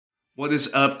What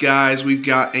is up, guys? We've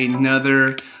got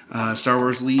another Star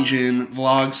Wars Legion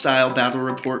vlog style battle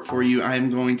report for you. I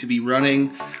am going to be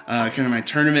running kind of my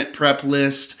tournament prep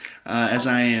list as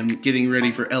I am getting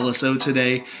ready for LSO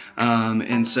today.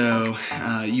 And so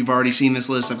you've already seen this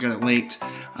list. I've got it linked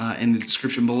in the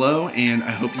description below, and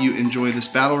I hope you enjoy this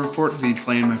battle report. I'm going to be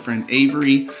playing my friend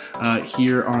Avery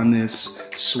here on this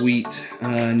sweet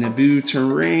Naboo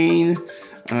terrain.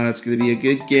 It's going to be a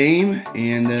good game,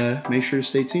 and make sure to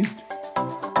stay tuned.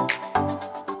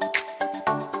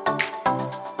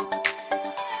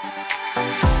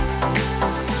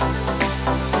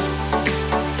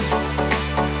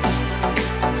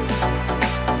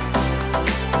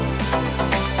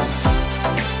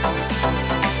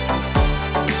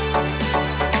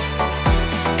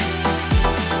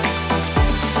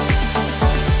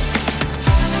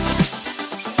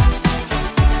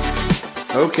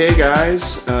 Okay,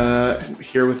 guys,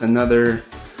 here with another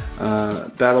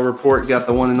battle report. Got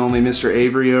the one and only Mr.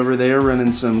 Avery over there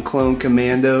running some clone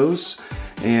commandos,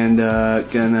 and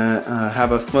gonna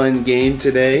have a fun game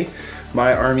today.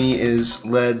 My army is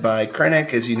led by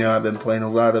Krennic. As you know, I've been playing a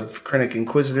lot of Krennic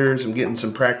Inquisitors. I'm getting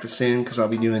some practice in because I'll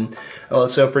be doing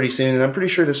LSO pretty soon, and I'm pretty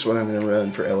sure this is what I'm going to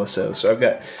run for LSO. So I've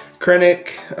got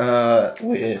Krennic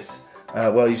with,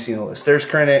 well, you've seen the list. There's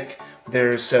Krennic.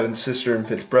 There's 7th Sister and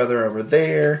 5th Brother over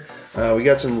there. We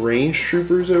got some range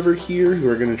troopers over here who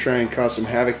are going to try and cause some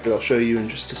havoc that I'll show you in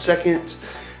just a second.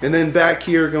 And then back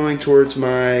here going towards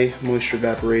my moisture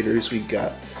evaporators, we've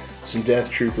got some death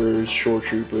troopers, shore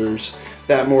troopers.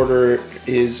 That mortar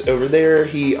is over there.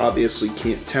 He obviously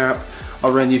can't tap.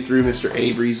 I'll run you through Mr.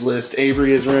 Avery's list.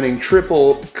 Avery is running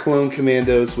triple clone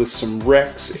commandos with some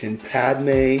Rex and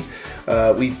Padme.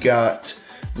 We've got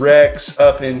Rex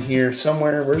up in here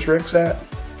somewhere. Where's Rex at?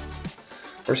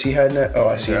 Where's he hiding at? Oh,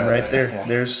 I see him right there.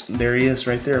 Yeah. There he is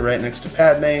right there, right next to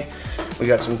Padme. We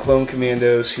got some clone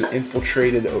commandos who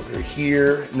infiltrated over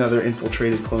here. Another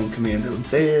infiltrated clone commando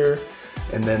there.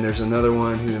 And then there's another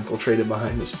one who infiltrated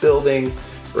behind this building,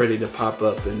 ready to pop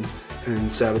up and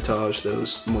sabotage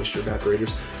those moisture evaporators.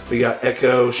 We got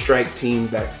Echo Strike Team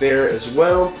back there as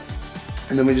well.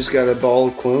 And then we just got a ball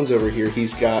of clones over here.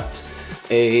 He's got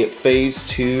a Phase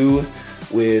 2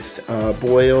 with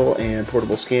Boil and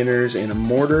portable scanners and a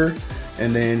mortar.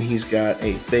 And then he's got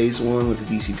a Phase 1 with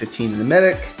a DC-15 and a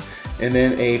medic. And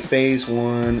then a Phase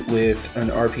 1 with an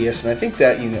RPS. And I think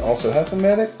that unit also has a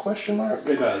medic, question mark?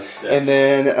 It does, yes. And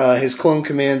then his clone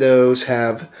commandos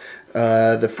have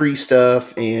the free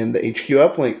stuff and the HQ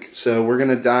uplink. So we're going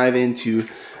to dive into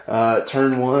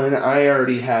turn 1. I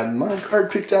already had my card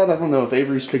picked out. I don't know if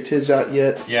Avery's picked his out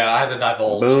yet. Yeah, I had to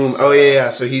divulge. Boom. So. Oh yeah.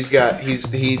 So he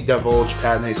divulged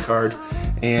Padme's card,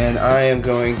 and I am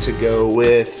going to go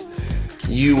with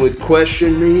You Would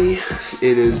Question Me.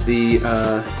 It is the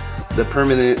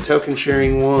permanent token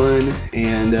sharing one,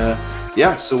 and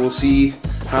yeah. So we'll see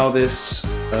how this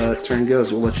turn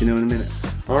goes. We'll let you know in a minute.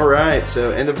 All right.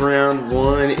 So end of round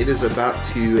 1. It is about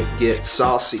to get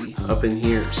saucy up in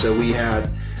here. So we had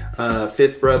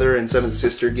 5th Brother and 7th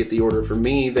Sister get the order for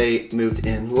me. They moved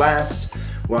in last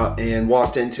and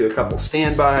walked into a couple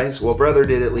standbys. Well, Brother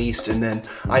did at least, and then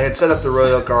I had set up the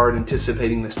Royal Guard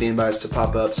anticipating the standbys to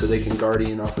pop up so they can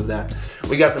Guardian off of that.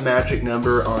 We got the magic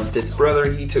number on 5th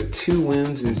Brother. He took 2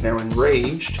 wounds and is now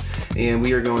enraged, and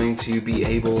we are going to be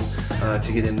able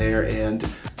to get in there and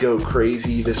go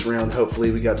crazy this round.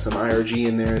 Hopefully we got some IRG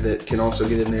in there that can also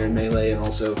get in there in melee and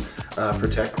also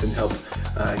protect and help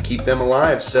keep them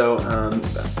alive. So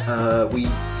we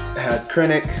had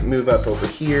Krennic move up over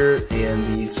here, and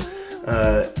these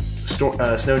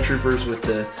snow troopers with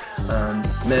the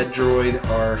med droid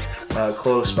are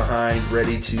close behind,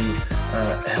 ready to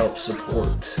help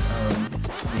support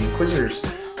the Inquisitors.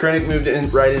 Krennic moved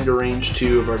right into range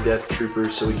 2 of our death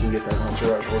troopers, so we can get that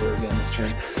entourage order again this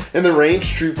turn. And the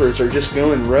range troopers are just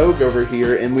going rogue over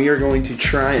here, and we are going to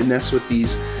try and mess with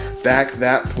these back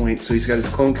that point. So he's got his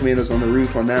clone commandos on the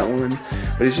roof on that one,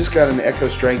 but he's just got an Echo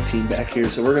Strike Team back here,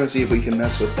 so we're going to see if we can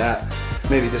mess with that,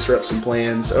 maybe disrupt some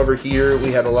plans. Over here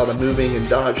we had a lot of moving and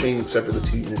dodging, except for the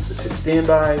 2 units that did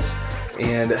standbys,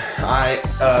 and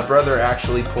Brother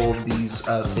actually pulled these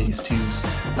Phase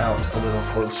 2s out a little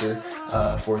closer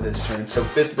for this turn. So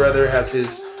 5th Brother has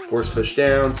his force push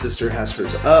down, Sister has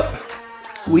hers up.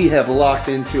 We have locked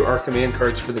into our command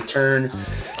cards for the turn,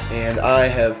 and I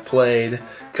have played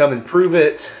Come and Prove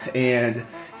It, and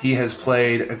he has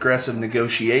played Aggressive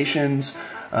Negotiations,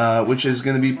 which is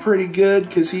going to be pretty good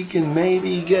because he can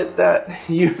maybe get that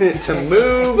unit to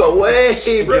move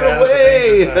away, run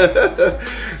away.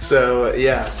 So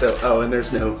yeah, oh, and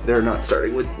they're not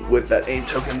starting with that aim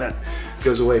token.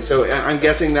 goes away. So I'm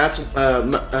guessing that's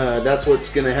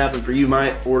what's gonna happen for you.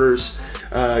 My orders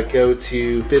go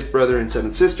to 5th brother and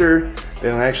 7th sister. They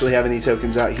don't actually have any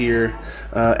tokens out here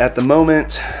at the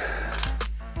moment,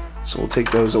 so we'll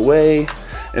take those away.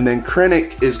 And then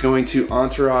Krennic is going to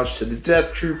entourage to the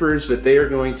Death Troopers, but they are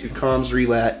going to comms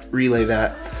relay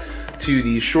that to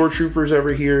the Shore Troopers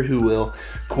over here, who will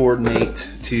coordinate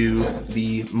to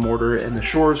the mortar, and the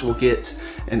Shores will get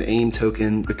an aim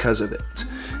token because of it.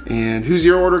 And who's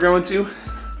your order going to?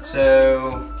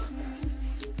 So,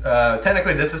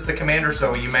 technically this is the commander,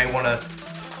 so you may want to...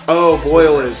 Oh,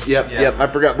 Boyle is. Yep. I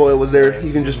forgot Boyle was there.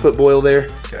 You can just put Boyle there.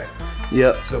 Okay.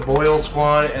 Yep. So Boyle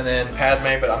squad, and then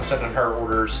Padme, but I'm sending her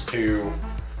orders to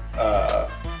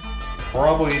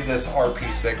probably this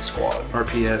RP6 squad.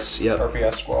 RPS, yep.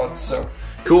 RPS squad, so.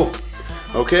 Cool.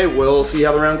 Okay, we'll see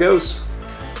how the round goes.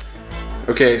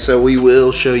 Okay, so we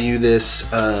will show you this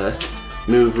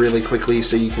move really quickly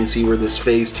so you can see where this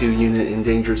phase 2 unit in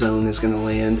danger zone is going to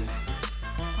land.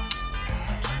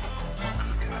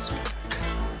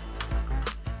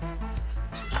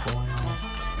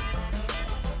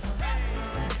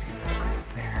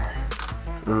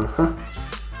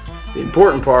 The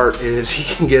important part is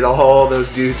he can get all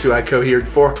those dudes who I cohered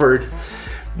forward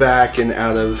back and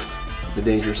out of the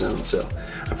danger zone. So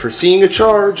I'm foreseeing a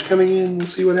charge coming in. We'll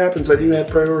see what happens. I do have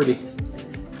priority.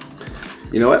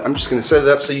 You know what? I'm just going to set it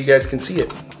up so you guys can see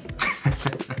it.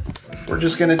 We're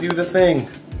just going to do the thing.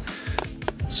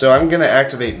 So I'm going to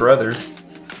activate brother,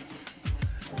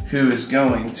 who is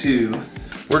going to...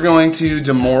 We're going to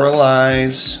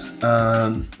demoralize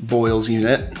Boyle's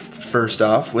unit first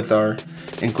off with our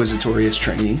Inquisitorious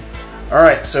training.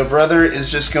 Alright, so brother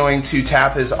is just going to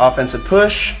tap his offensive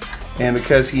push, and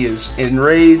because he is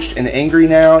enraged and angry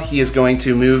now, he is going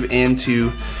to move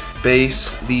into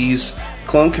base these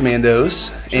clone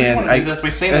commandos. And I do this.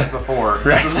 We've seen this before.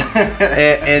 Right.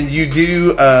 and you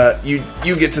do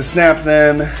you get to snap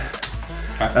them.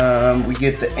 Okay. We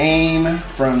get the aim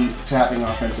from tapping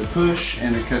offensive push,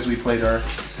 and because we played our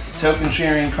token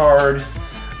sharing card,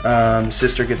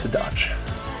 sister gets a dodge.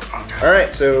 All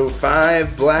right, so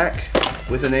 5 black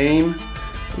with an aim.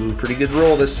 Ooh, pretty good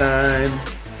roll this time.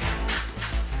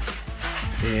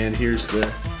 And here's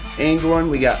the aimed one.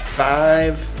 We got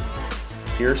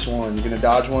 5. Here's one. You're gonna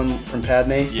dodge one from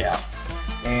Padme? Yeah.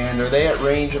 And are they at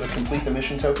range of a complete the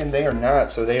mission token? They are not,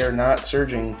 so they are not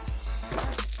surging.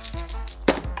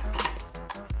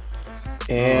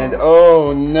 And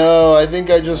oh no, I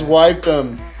think I just wiped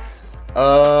them.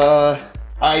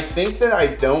 I think that I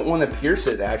don't want to pierce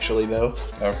it actually though.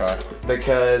 Okay.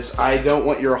 Because I don't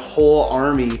want your whole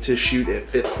army to shoot at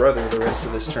 5th brother the rest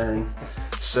of this turn.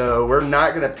 So we're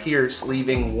not gonna pierce,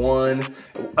 leaving one.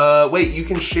 Wait, you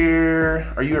can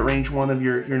share. Are you at range 1 of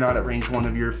your? You're not at range 1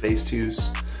 of your phase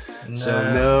 2s. No,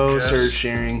 so no surge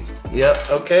sharing.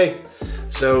 Yep. Okay.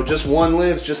 So just one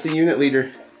lives, just the unit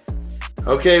leader.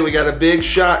 Okay, we got a big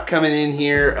shot coming in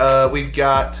here. We've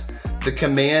got the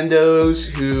Commandos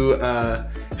who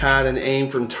had an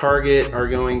aim from target are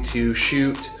going to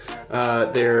shoot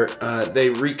they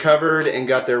recovered and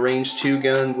got their range 2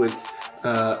 gun with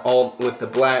the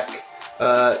black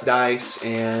dice,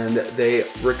 and they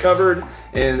recovered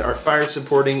and are fire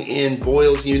supporting in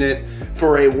Boyle's unit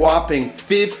for a whopping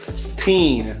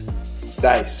 15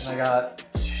 dice. I got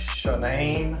an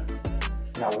aim.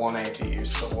 Got 1 aim to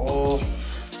use, so we'll...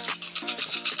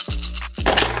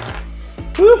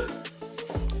 Woo.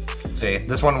 Let's see,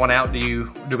 this one went out.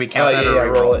 Do we count that? Yeah,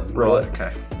 or roll it. Roll it.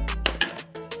 Okay.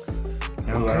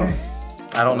 Okay.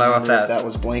 I don't know if that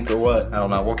was blank or what. I don't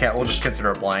know. We'll just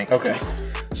consider it blank. Okay.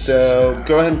 So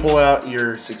go ahead and pull out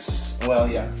your 6. Well,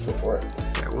 yeah, go for it.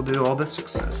 Okay, we'll do all the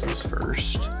successes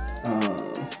first.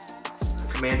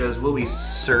 Commandos will be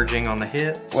surging on the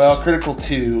hits. Well, critical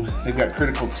 2. They've got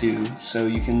critical 2, so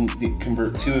you can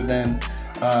convert 2 of them.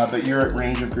 But you're at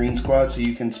range of green squad, so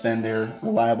you can spend their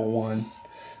reliable 1.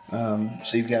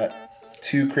 So you've got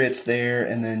 2 crits there,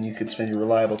 and then you could spend your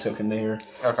reliable token there.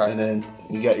 Okay. And then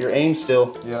you got your aim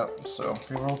still. Yep. So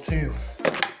we roll 2.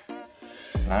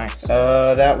 Nice.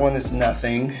 That one is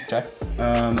nothing. Okay.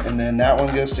 And then that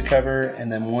one goes to cover,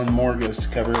 and then 1 more goes to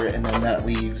cover, and then that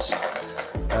leaves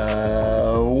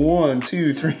 1,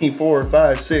 2, 3, 4,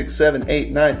 5, 6, 7,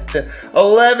 8, 9, 10,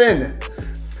 11.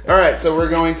 All right, so we're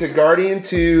going to Guardian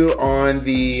 2 on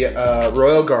the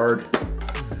Royal Guard.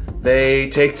 They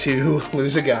take 2,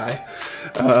 lose a guy.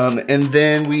 And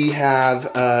then we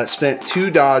have spent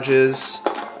 2 dodges.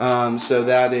 So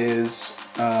that is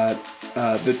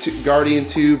Guardian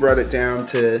 2 brought it down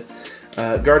to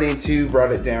Guardian 2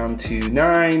 brought it down to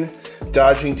 9.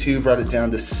 Dodging 2 brought it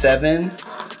down to 7.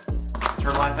 What's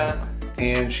her life at?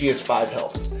 And she has 5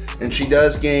 health. And she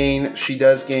does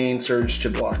gain surge to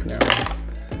block now.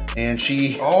 And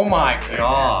she oh my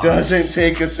god, doesn't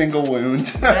take a single wound.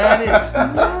 That is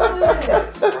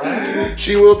nuts, bro.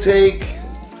 She will take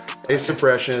a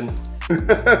suppression.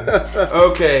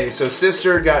 Okay, so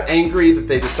sister got angry that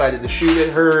they decided to shoot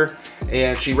at her,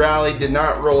 and she rallied, did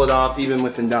not roll it off even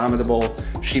with Indomitable.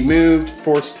 She moved,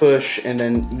 force push, and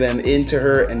then them into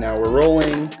her, and now we're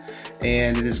rolling.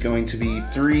 And it is going to be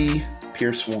 3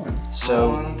 Pierce 1.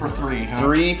 So 1 for 3, huh?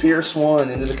 3 Pierce 1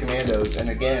 into the Commandos, and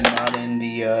again, not in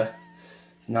the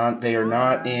they are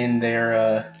not in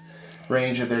their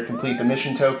range of their complete the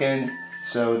mission token.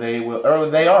 So they will.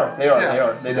 Oh, they are.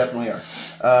 They definitely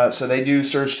are. So they do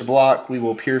surge to block. We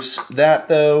will pierce that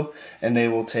though, and they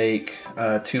will take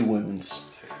 2 wounds.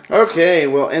 Okay,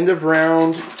 well, end of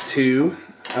round 2.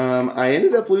 I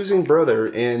ended up losing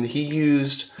brother, and he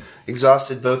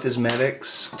exhausted both his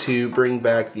medics to bring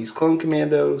back these clone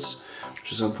commandos,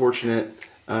 which is unfortunate.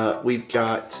 We've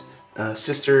got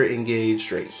sister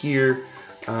engaged right here,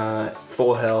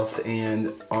 full health,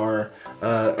 and our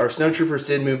snowtroopers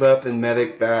did move up and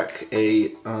medic back a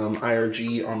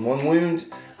IRG on 1 wound.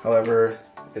 However,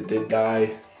 it did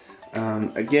die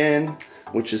again,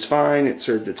 which is fine. It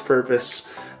served its purpose.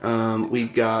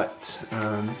 We've got,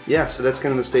 yeah, so that's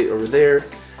kind of the state over there.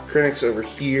 Krennic's over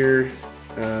here.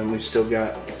 We've still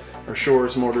got our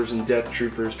shores, mortars, and death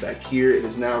troopers back here. It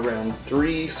is now round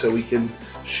 3, so we can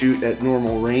shoot at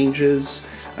normal ranges.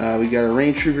 We got our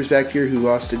range troopers back here who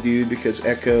lost a dude because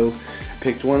Echo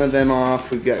picked one of them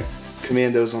off. We've got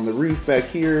commandos on the roof back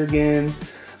here again.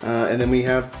 And then we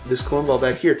have this clone ball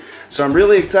back here. So I'm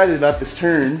really excited about this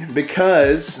turn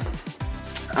because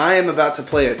I am about to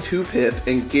play a 2-pip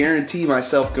and guarantee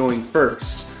myself going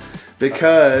first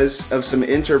because of some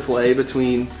interplay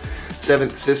between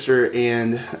 7th Sister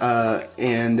and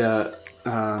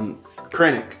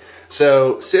Krennic.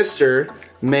 So Sister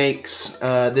makes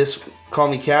this Call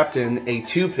Me Captain a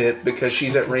 2-pip because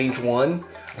she's at range 1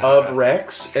 of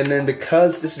Rex, and then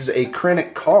because this is a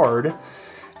Krennic card,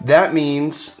 that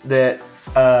means that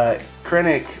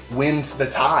Krennic wins the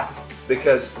tie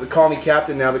because the Call Me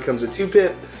Captain now becomes a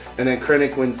 2-pip, and then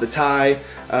Krennic wins the tie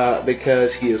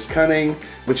because he is cunning,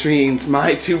 which means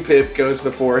my 2-pip goes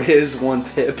before his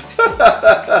 1-pip.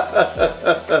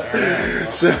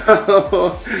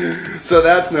 So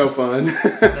that's no fun.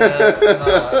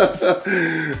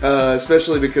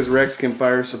 Especially because Rex can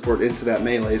fire support into that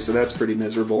melee, so that's pretty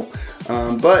miserable.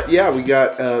 But yeah, we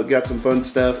got some fun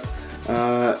stuff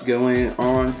going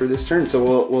on for this turn, so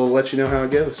we'll let you know how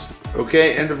it goes.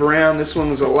 Okay, end of round. This one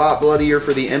was a lot bloodier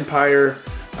for the Empire.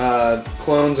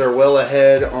 Clones are well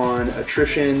ahead on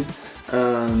attrition,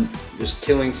 just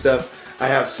killing stuff. I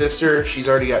have sister, she's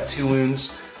already got 2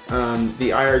 wounds.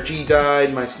 The IRG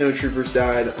died, my snowtroopers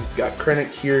died. I've got Krennic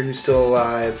here who's still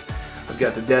alive. I've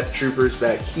got the death troopers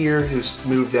back here who's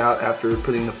moved out after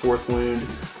putting the 4th wound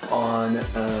on.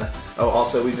 Oh,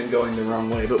 also we've been going the wrong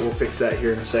way, but we'll fix that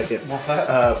here in a second. What's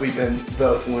that? We've been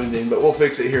both wounding, but we'll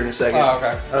fix it here in a second. Oh,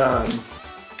 okay.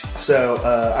 So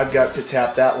I've got to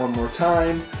tap that one more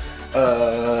time,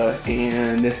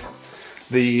 and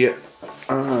the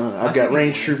I've got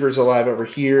range troopers alive over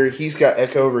here. He's got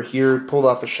Echo over here. Pulled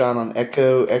off a shot on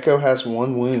Echo. Echo has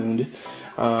 1 wound.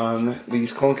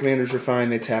 These clone commanders are fine.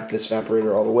 They tap this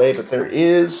evaporator all the way, but there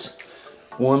is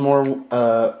one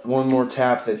more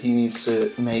tap that he needs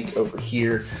to make over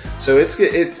here. So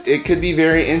it could be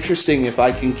very interesting if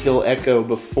I can kill Echo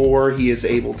before he is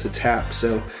able to tap.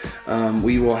 So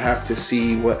we will have to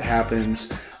see what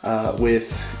happens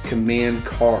with command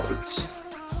cards.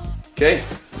 Okay,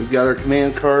 we've got our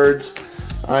command cards.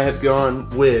 I have gone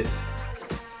with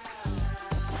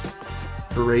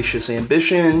Voracious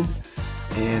Ambition,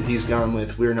 and he's gone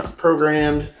with We're Not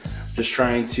Programmed. Just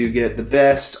trying to get the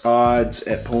best odds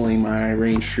at pulling my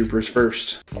range troopers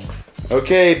first.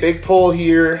 Okay, big pull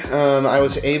here. I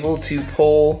was able to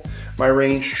pull my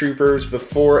range troopers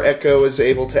before Echo is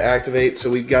able to activate, so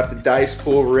we've got the dice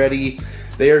pool ready.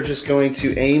 They are just going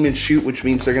to aim and shoot, which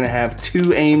means they're going to have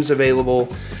 2 aims available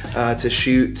to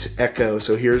shoot Echo.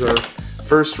 So here's our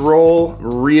first roll.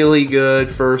 Really good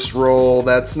first roll.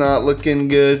 That's not looking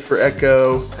good for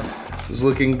Echo. It's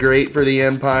looking great for the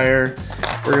Empire.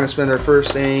 We're going to spend our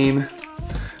first aim.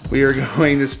 We are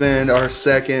going to spend our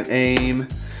second aim.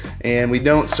 And we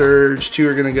don't surge. 2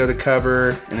 are going to go to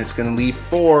cover, and it's going to leave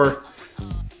 4.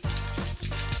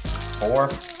 4.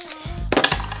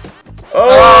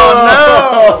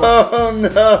 Oh, no!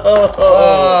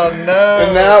 Oh, no!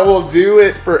 And that will do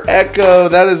it for Echo.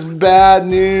 That is bad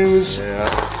news.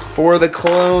 Yeah. For the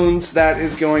clones, that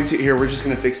is going to... Here, we're just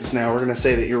going to fix this now. We're going to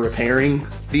say that you're repairing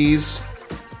these.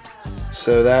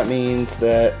 So that means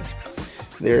that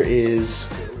There is,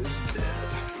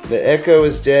 the Echo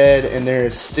is dead, and there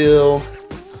is still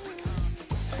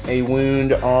a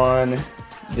wound on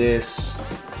this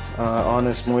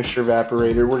moisture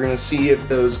evaporator. We're gonna see if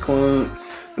those clone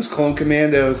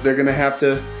commandos, they're gonna have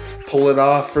to pull it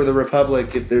off for the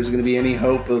Republic if there's gonna be any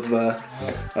hope of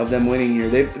them winning here.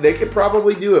 They could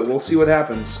probably do it. We'll see what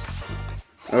happens.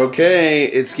 Okay,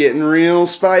 it's getting real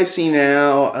spicy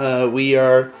now.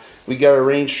 We got our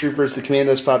range troopers. The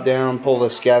commandos pop down, pull the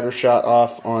scatter shot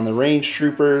off on the range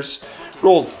troopers.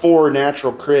 Rolled 4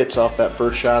 natural crits off that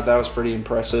first shot. That was pretty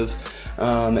impressive.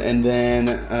 And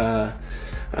then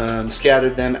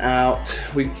scattered them out.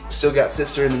 We still got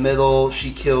Sister in the middle.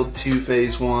 She killed 2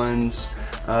 phase 1s.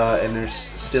 And they're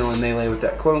still in melee with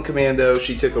that clone commando.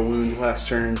 She took a wound last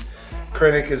turn.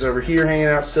 Krennic is over here hanging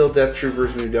out still. Death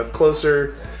troopers moved up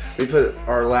closer. We put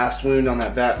our last wound on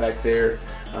that bat back there.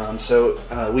 So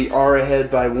we are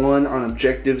ahead by 1 on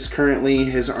objectives currently.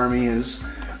 His army is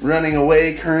running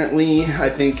away currently, I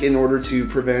think, in order to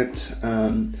prevent,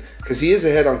 because he is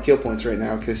ahead on kill points right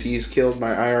now, because he's killed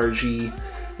my IRG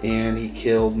and he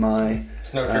killed my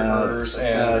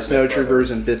Snow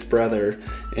Troopers and Fifth Brother.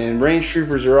 And range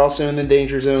troopers are also in the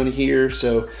danger zone here,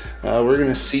 so we're going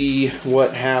to see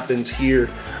what happens here.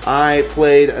 I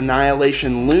played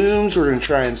Annihilation Looms. We're going to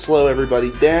try and slow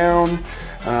everybody down,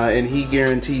 and he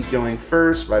guaranteed going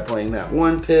first by playing that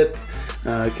 1 pip,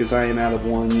 because I am out of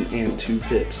 1 and 2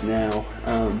 pips now.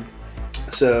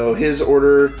 So his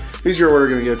order, who's your order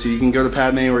going to go to? You can go to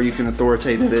Padme, or you can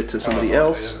authoritative it to somebody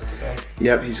else.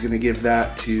 Yep, he's going to give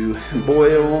that to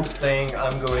Boyle,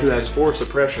 who has 4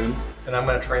 suppression. And I'm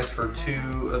going to transfer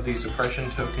 2 of these suppression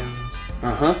tokens.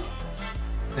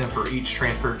 And for each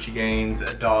transfer, she gains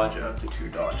a dodge up to 2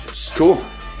 dodges. Cool.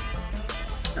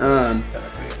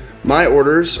 My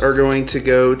orders are going to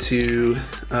go to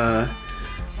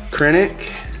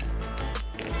Krennic.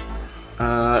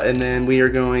 And then we are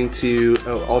going to,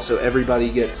 also everybody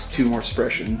gets 2 more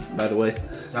suppression, by the way.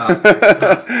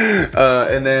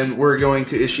 And then we're going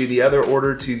to issue the other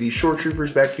order to the shore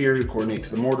troopers back here who coordinate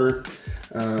to the mortar.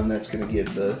 That's going to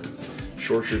give the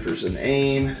shore troopers an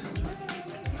aim.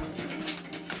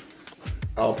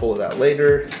 I'll pull it out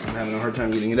later. I'm having a hard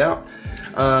time getting it out.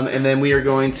 And then we are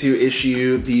going to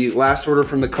issue the last order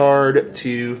from the card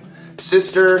to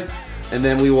Sister. And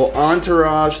then we will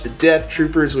entourage the Death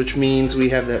Troopers, which means we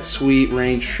have that sweet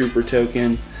range trooper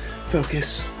token.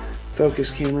 Focus.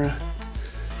 Focus, camera.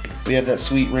 We have that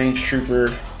sweet range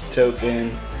trooper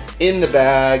token in the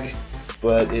bag,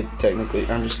 but it technically,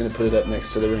 I'm just going to put it up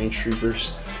next to the range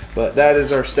troopers. But that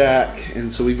is our stack,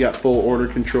 and so we've got full order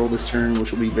control this turn,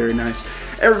 which will be very nice.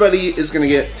 Everybody is going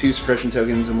to get 2 suppression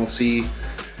tokens, and we'll see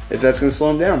if that's going to slow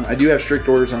them down. I do have strict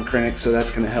orders on Krennic, so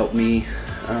that's going to help me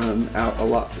out a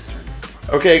lot this turn.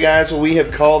 Okay, guys, well, we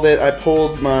have called it. I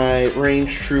pulled my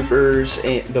range troopers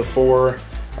before,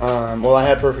 well, I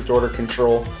had perfect order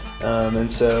control,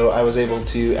 and so I was able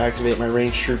to activate my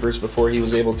range troopers before he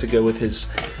was able to go with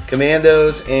his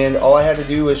commandos, and all I had to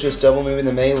do was just double move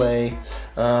into melee,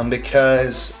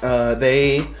 because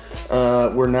they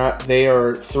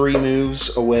are 3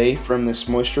 moves away from this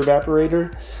moisture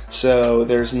evaporator, so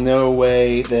there's no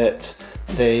way that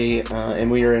they, and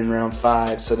we are in round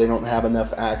 5, so they don't have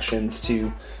enough actions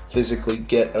to physically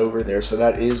get over there. So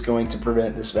that is going to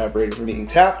prevent this evaporator from being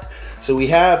tapped. So we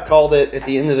have called it at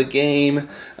the end of the game.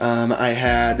 I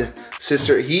had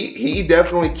Sister, he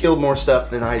definitely killed more stuff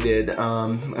than I did.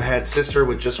 I had Sister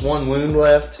with just 1 wound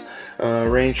left.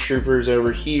 Range troopers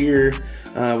over here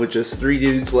with just 3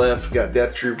 dudes left. Got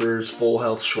Death Troopers, full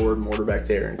health shore, mortar back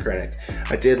there, and Krennic.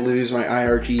 I did lose my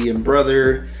IRG and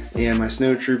brother and my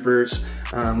Snow Troopers,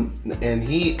 and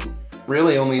he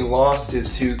really only lost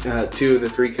his 2 of the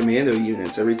 3 commando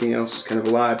units. Everything else was kind of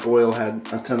alive. Boyle had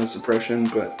a ton of suppression,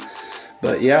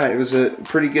 but yeah, it was a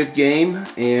pretty good game,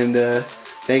 and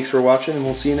thanks for watching, and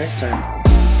we'll see you next time.